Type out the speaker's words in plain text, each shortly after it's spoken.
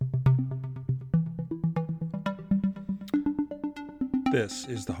This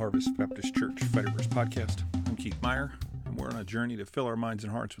is the Harvest Baptist Church Fighterverse podcast. I'm Keith Meyer, and we're on a journey to fill our minds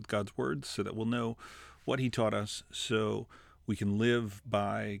and hearts with God's Word so that we'll know what He taught us so we can live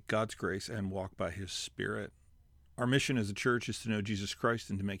by God's grace and walk by His Spirit. Our mission as a church is to know Jesus Christ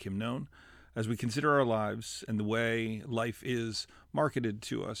and to make Him known. As we consider our lives and the way life is marketed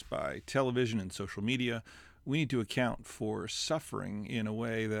to us by television and social media, we need to account for suffering in a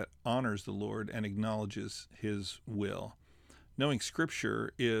way that honors the Lord and acknowledges His will. Knowing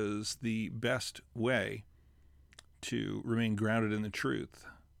Scripture is the best way to remain grounded in the truth.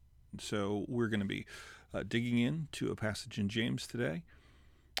 So we're going to be digging into a passage in James today.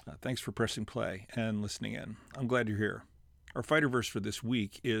 Thanks for pressing play and listening in. I'm glad you're here. Our fighter verse for this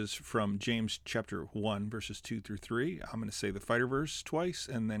week is from James chapter 1, verses 2 through 3. I'm going to say the fighter verse twice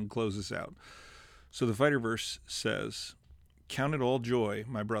and then close us out. So the fighter verse says, "Count it all joy,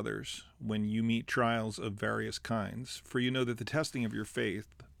 my brothers, when you meet trials of various kinds, for you know that the testing of your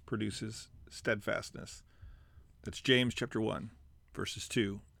faith produces steadfastness." That's James chapter 1, verses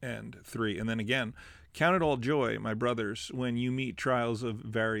 2 and 3. And then again, "Count it all joy, my brothers, when you meet trials of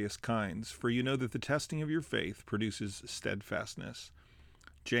various kinds, for you know that the testing of your faith produces steadfastness."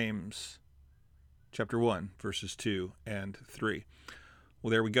 James chapter 1, verses 2 and 3. Well,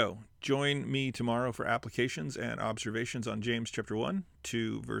 there we go. Join me tomorrow for applications and observations on James chapter 1,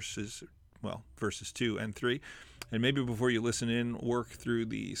 verses 2 and 3. And maybe before you listen in, work through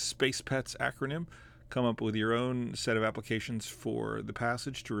the Space Pets acronym. Come up with your own set of applications for the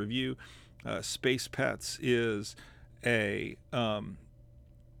passage to review. Space Pets is there's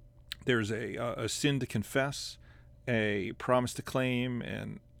a sin to confess, a promise to claim,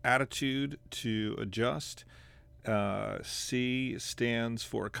 an attitude to adjust. C stands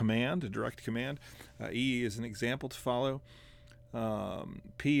for a command, a direct command. E is an example to follow.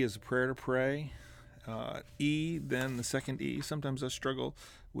 P is a prayer to pray. E, then the second E. Sometimes I struggle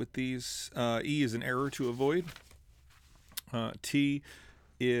with these. E is an error to avoid. T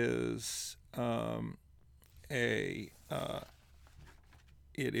is it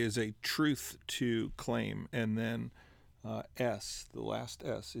is a truth to claim. And then S, the last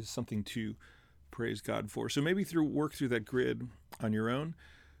S, is something to praise God for. So maybe work through that grid on your own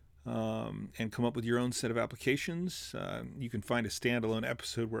and come up with your own set of applications. You can find a standalone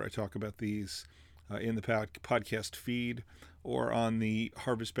episode where I talk about these in the podcast feed or on the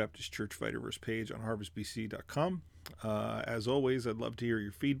Harvest Baptist Church Fighterverse page on harvestbc.com. As always, I'd love to hear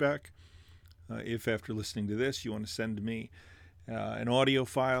your feedback. If after listening to this you want to send me an audio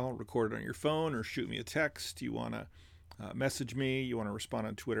file recorded on your phone or shoot me a text, you want to message me, you want to respond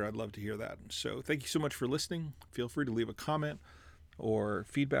on Twitter, I'd love to hear that. So thank you so much for listening. Feel free to leave a comment or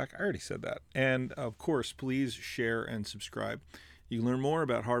feedback. I already said that. And of course, please share and subscribe. You can learn more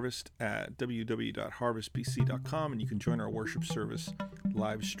about Harvest at www.harvestbc.com, and you can join our worship service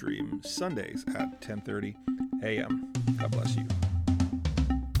live stream Sundays at 10:30 a.m. God bless you.